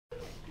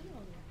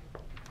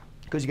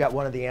because you got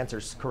one of the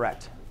answers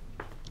correct.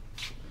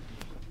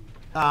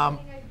 Yeah,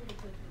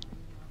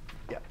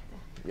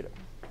 you do.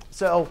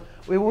 So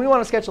we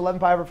want to sketch 11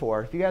 pi over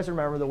 4. If you guys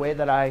remember, the way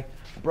that I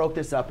broke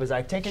this up is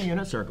I take a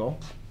unit circle.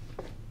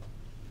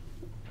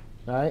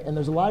 All right, and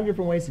there's a lot of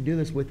different ways to do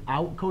this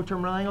without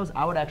coterminal angles.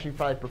 I would actually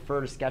probably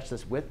prefer to sketch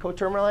this with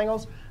coterminal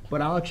angles,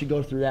 but I'll actually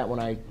go through that when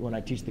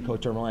I teach the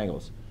coterminal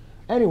angles.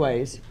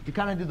 Anyways, to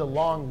kind of do the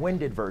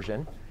long-winded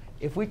version,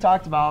 if we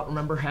talked about,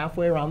 remember,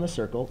 halfway around the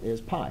circle is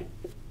pi,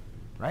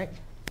 right?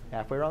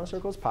 Halfway around the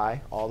circle is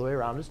pi. All the way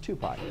around is 2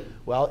 pi.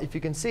 Well, if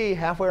you can see,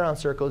 halfway around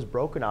the circle is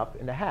broken up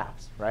into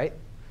halves, right?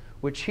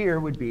 Which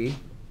here would be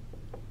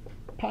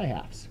pi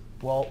halves.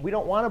 Well, we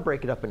don't want to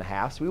break it up into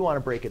halves. We want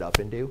to break it up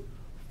into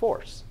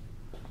fourths.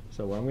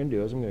 So what I'm going to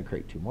do is I'm going to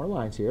create 2 more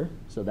lines here.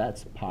 So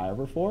that's pi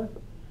over 4.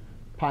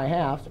 Pi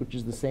halves, which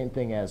is the same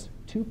thing as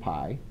 2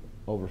 pi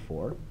over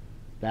 4.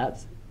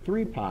 That's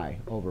 3 pi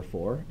over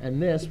 4. And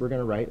this we're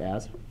going to write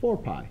as 4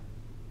 pi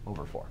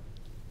over 4.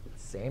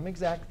 Same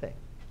exact thing.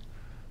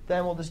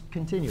 Then we'll just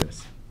continue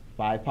this.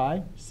 5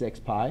 pi, 6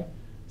 pi,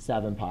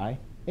 7 pi,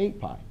 8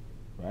 pi,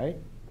 right?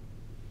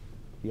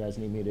 You guys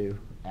need me to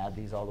add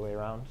these all the way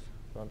around,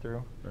 going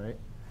through, right?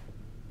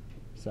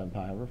 7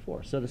 pi over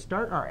 4. So to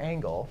start our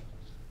angle,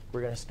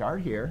 we're going to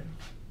start here.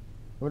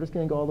 We're just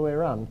going to go all the way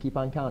around and keep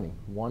on counting.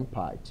 1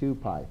 pi, 2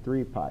 pi,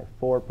 3 pi,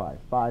 4 pi,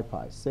 5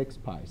 pi, 6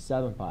 pi,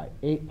 7 pi,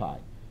 8 pi,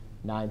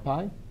 9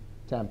 pi,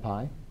 10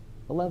 pi,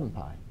 11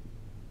 pi.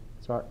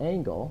 So our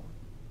angle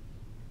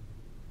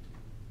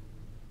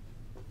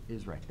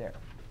is right there.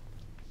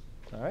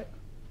 All right?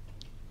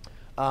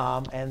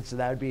 And so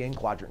that would be in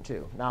quadrant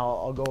 2. Now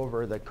I'll go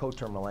over the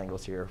coterminal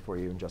angles here for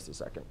you in just a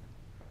second.